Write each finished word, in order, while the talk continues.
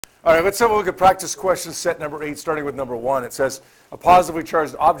All right, let's have a look at practice question set number 8, starting with number 1. It says, a positively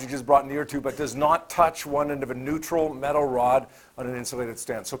charged object is brought near to but does not touch one end of a neutral metal rod on an insulated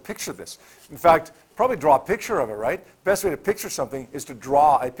stand. So picture this. In fact, probably draw a picture of it, right? Best way to picture something is to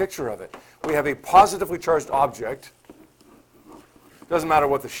draw a picture of it. We have a positively charged object. Doesn't matter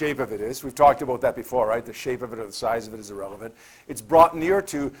what the shape of it is. We've talked about that before, right? The shape of it or the size of it is irrelevant. It's brought near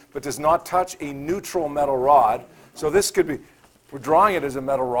to but does not touch a neutral metal rod. So this could be, we're drawing it as a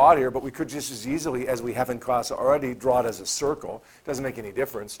metal rod here, but we could just as easily, as we have in class already, draw it as a circle. Doesn't make any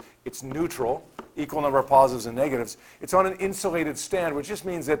difference. It's neutral, equal number of positives and negatives. It's on an insulated stand, which just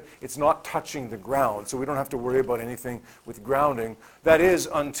means that it's not touching the ground, so we don't have to worry about anything with grounding. That is,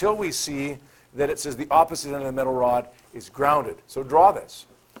 until we see that it says the opposite end of the metal rod is grounded. So draw this.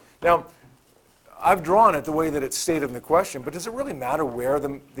 Now, I've drawn it the way that it's stated in the question, but does it really matter where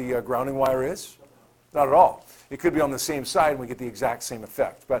the grounding wire is? Not at all. It could be on the same side and we get the exact same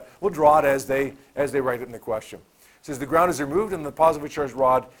effect. But we'll draw it as they write it in the question. It says the ground is removed and the positively charged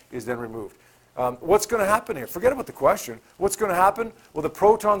rod is then removed. What's going to happen here? Forget about the question. What's going to happen? Well, the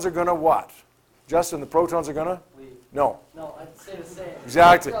protons are going to what? Justin, the protons are going to? Leave. No. No, I'd say the same.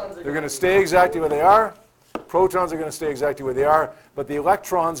 Exactly. They're going to stay exactly where they are. Protons are going to stay exactly where they are. But the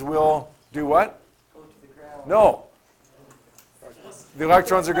electrons will do what? Go to the ground. No. The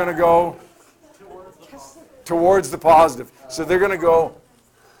electrons are going to go towards the positive. So they're going to go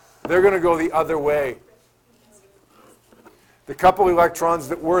the other way. The couple electrons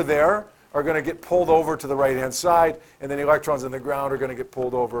that were there are going to get pulled over to the right-hand side, and then the electrons in the ground are going to get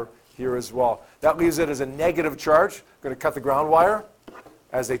pulled over here as well. That leaves it as a negative charge. I'm going to cut the ground wire,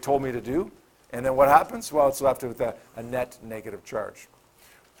 as they told me to do. And then what happens? Well, it's left with a net negative charge.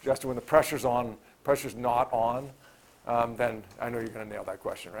 Justin, when the pressure's not on, then I know you're going to nail that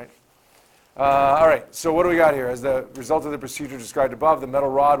question, right? All right, so what do we got here? As the result of the procedure described above, the metal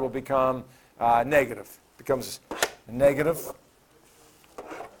rod will become negative. Becomes negative,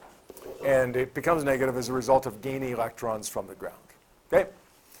 and it becomes negative as a result of gaining electrons from the ground. Okay?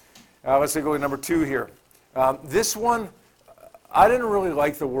 Let's take a look at number 2 here. This one, I didn't really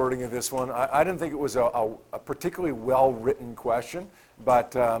like the wording of this one. I didn't think it was a particularly well-written question,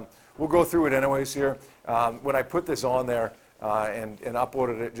 but we'll go through it anyways here. When I put this on there, and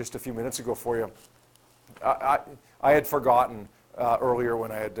uploaded it just a few minutes ago for you. I had forgotten earlier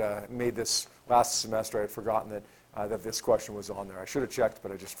when I had made this last semester, I had forgotten that this question was on there. I should have checked,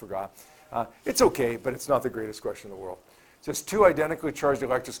 but I just forgot. It's okay, but it's not the greatest question in the world. It says 2 identically charged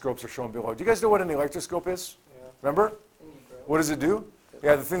electroscopes are shown below. Do you guys know what an electroscope is? Yeah. Remember? What does it do?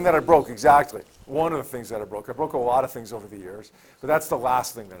 Yeah, the thing that I broke, exactly. One of the things that I broke. I broke a lot of things over the years, but that's the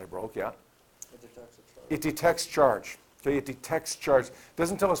last thing that I broke, yeah? It detects a charge. It detects charge. Okay, it detects charge. It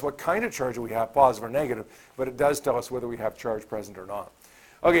doesn't tell us what kind of charge we have, positive or negative, but it does tell us whether we have charge present or not.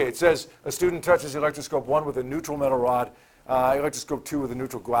 Okay, it says a student touches electroscope 1 with a neutral metal rod, electroscope 2 with a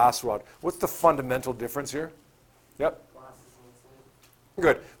neutral glass rod. What's the fundamental difference here? Yep. Glass is an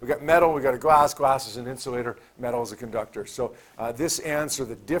insulator. Good. We've got metal, we've got a glass. Glass is an insulator, metal is a conductor. So this answer,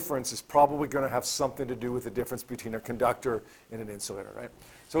 the difference, is probably going to have something to do with the difference between a conductor and an insulator, right?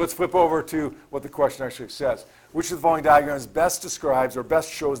 So let's flip over to what the question actually says. Which of the following diagrams best describes or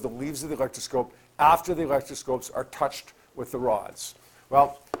best shows the leaves of the electroscope after the electroscopes are touched with the rods?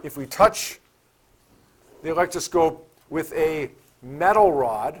 Well, if we touch the electroscope with a metal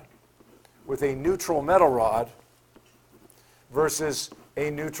rod, with a neutral metal rod, versus a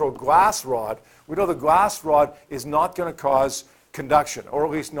neutral glass rod, we know the glass rod is not going to cause conduction, or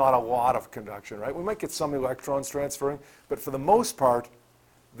at least not a lot of conduction, right? We might get some electrons transferring, but for the most part,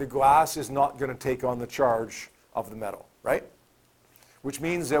 the glass is not going to take on the charge of the metal, right? Which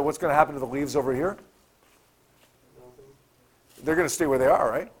means that what's going to happen to the leaves over here? They're going to stay where they are,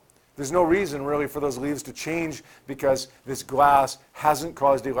 right? There's no reason really for those leaves to change because this glass hasn't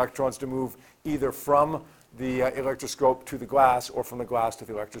caused the electrons to move either from the electroscope to the glass or from the glass to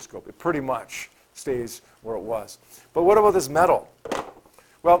the electroscope. It pretty much stays where it was. But what about this metal?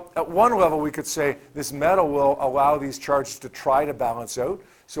 Well, at one level we could say this metal will allow these charges to try to balance out.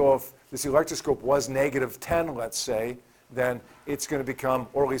 So if this electroscope was -10, let's say, then it's going to become,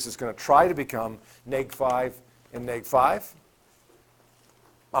 or at least it's going to try to become, -5 and -5.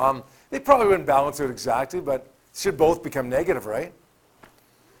 They probably wouldn't balance out exactly, but should both become negative, right?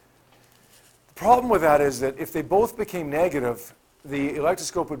 The problem with that is that if they both became negative, the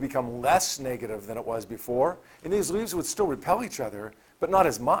electroscope would become less negative than it was before, and these leaves would still repel each other, but not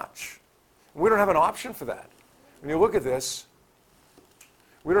as much. We don't have an option for that. When you look at this,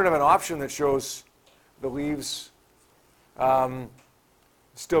 we don't have an option that shows the leaves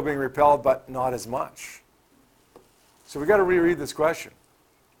still being repelled, but not as much. So we've got to reread this question.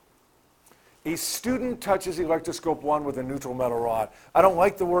 A student touches electroscope 1 with a neutral metal rod. I don't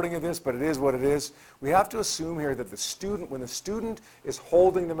like the wording of this, but it is what it is. We have to assume here that the student, when the student is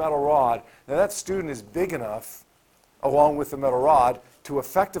holding the metal rod, now that student is big enough, along with the metal rod, to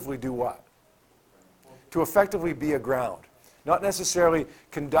effectively do what? To effectively be a ground. Not necessarily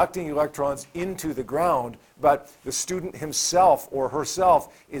conducting electrons into the ground, but the student himself or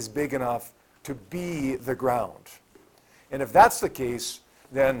herself is big enough to be the ground. And if that's the case,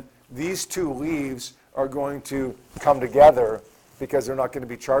 then these two leaves are going to come together because they're not going to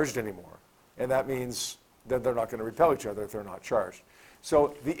be charged anymore. And that means that they're not going to repel each other if they're not charged.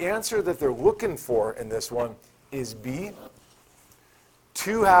 So the answer that they're looking for in this one is B.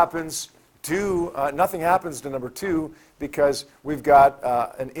 Nothing happens to number 2 because we've got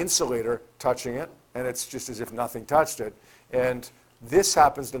an insulator touching it, and it's just as if nothing touched it. And this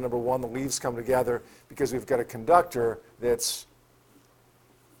happens to number 1, the leaves come together because we've got a conductor that's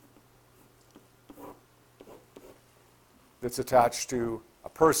attached to a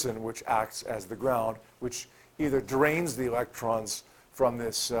person, which acts as the ground, which either drains the electrons from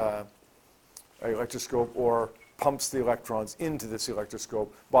this electroscope or pumps the electrons into this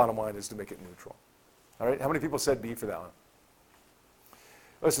electroscope. Bottom line is to make it neutral. All right, how many people said B for that one?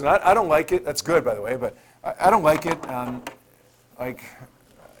 Listen, I don't like it. That's good, by the way, but I don't like it. Like,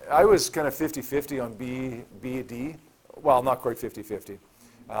 I was kind of 50-50 on B, D. Well, not quite 50-50.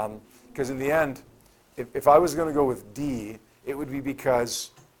 Because in the end, if I was going to go with D, it would be because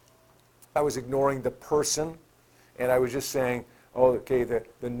I was ignoring the person, and I was just saying, oh, okay,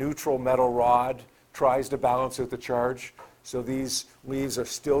 the neutral metal rod tries to balance out the charge, so these leaves are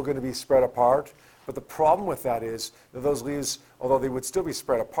still going to be spread apart. But the problem with that is that those leaves, although they would still be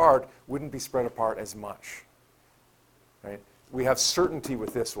spread apart, wouldn't be spread apart as much. Right? We have certainty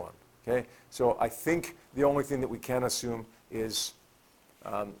with this one. Okay? So I think the only thing that we can assume is,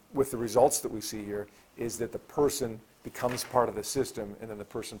 with the results that we see here, is that the person becomes part of the system, and then the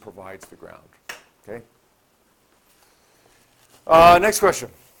person provides the ground. Okay? Next question.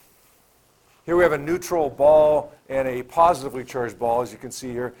 Here we have a neutral ball and a positively charged ball, as you can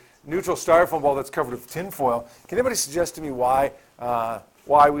see here. Neutral styrofoam ball that's covered with tinfoil. Can anybody suggest to me why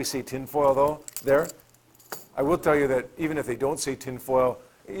we say tinfoil, though, there? I will tell you that even if they don't say tinfoil,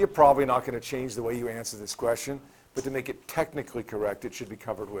 you're probably not going to change the way you answer this question. But to make it technically correct, it should be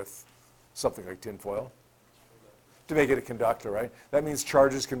covered with something like tinfoil to make it a conductor, right? That means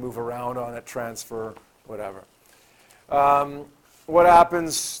charges can move around on it, transfer, whatever. What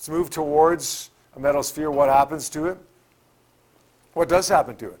happens to move towards a metal sphere? What happens to it? What does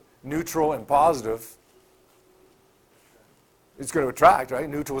happen to it? Neutral and positive. It's going to attract, right?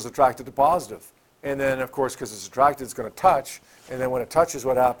 Neutral is attracted to positive. And then, of course, because it's attracted, it's going to touch. And then when it touches,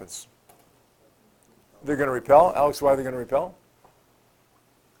 what happens? They're going to repel. Alex, why are they going to repel?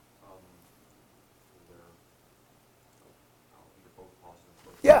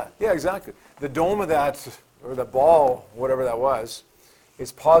 Yeah, exactly. The dome of that, or the ball, whatever that was,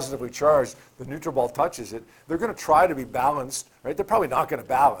 is positively charged. The neutral ball touches it. They're going to try to be balanced, right? They're probably not going to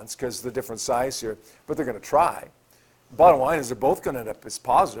balance because of the different size here, but they're going to try. Bottom line is they're both going to end up as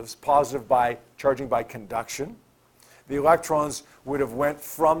positives. Positive by charging by conduction. The electrons would have went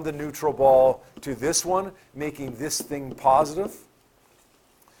from the neutral ball to this one, making this thing positive.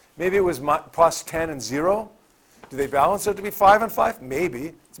 Maybe it was plus 10 and 0. Do they balance out to be 5 and 5?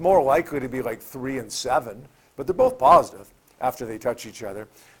 Maybe. It's more likely to be like 3 and 7, but they're both positive after they touch each other.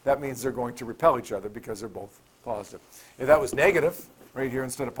 That means they're going to repel each other because they're both positive. If that was negative, right here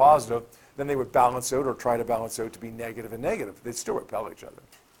instead of positive, then they would balance out or try to balance out to be negative and negative. They'd still repel each other.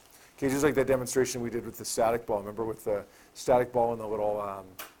 Okay, just like that demonstration we did with the static ball. Remember with the static ball and the little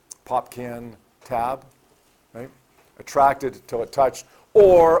pop can tab, right? Attracted until it touched,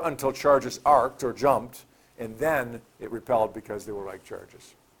 or until charges arced or jumped, and then it repelled because they were like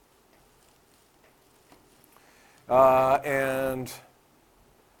charges. And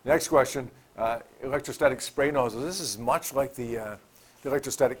next question, electrostatic spray nozzles. This is much like the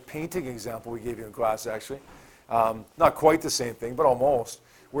electrostatic painting example we gave you in class, actually. Not quite the same thing, but almost.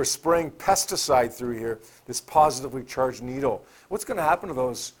 We're spraying pesticide through here, this positively charged needle. What's going to happen to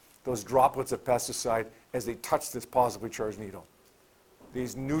those droplets of pesticide as they touch this positively charged needle?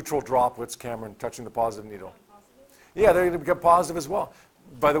 These neutral droplets, Cameron, touching the positive needle. Yeah, they're going to become positive as well.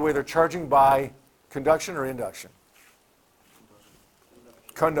 By the way, they're charging by conduction or induction?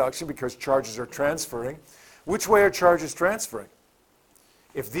 Conduction, because charges are transferring. Which way are charges transferring?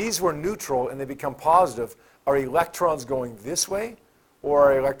 If these were neutral and they become positive, are electrons going this way or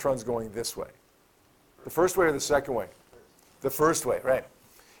are electrons going this way? The first way or the second way? The first way, right.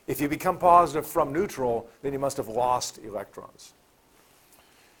 If you become positive from neutral, then you must have lost electrons.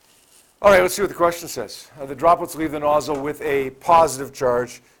 All right, let's see what the question says. The droplets leave the nozzle with a positive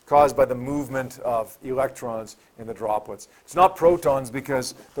charge caused by the movement of electrons in the droplets. It's not protons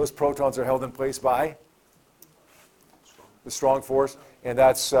because those protons are held in place by the strong force, and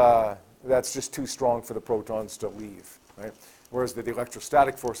that's just too strong for the protons to leave, right? Whereas the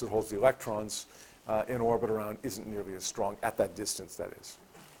electrostatic force that holds the electrons in orbit around isn't nearly as strong at that distance, that is.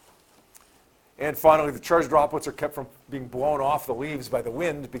 And finally, the charged droplets are kept from being blown off the leaves by the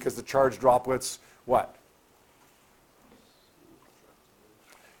wind because the charged droplets, what?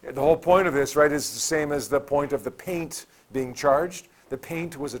 The whole point of this, right, is the same as the point of the paint being charged. The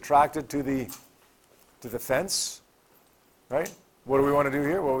paint was attracted to the fence, right? What do we want to do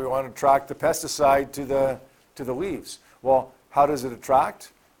here? Well, we want to attract the pesticide to the leaves. Well, how does it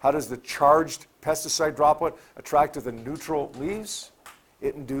attract? How does the charged pesticide droplet attract to the neutral leaves?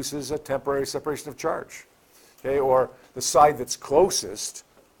 It induces a temporary separation of charge. Okay, or the side that's closest,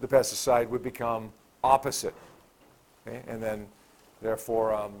 the pesticide, would become opposite. Okay, and then,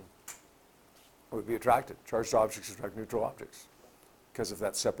 therefore, it would be attracted. Charged objects attract neutral objects because of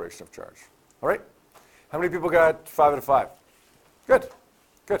that separation of charge. All right? How many people got 5 out of 5? Good.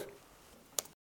 Good.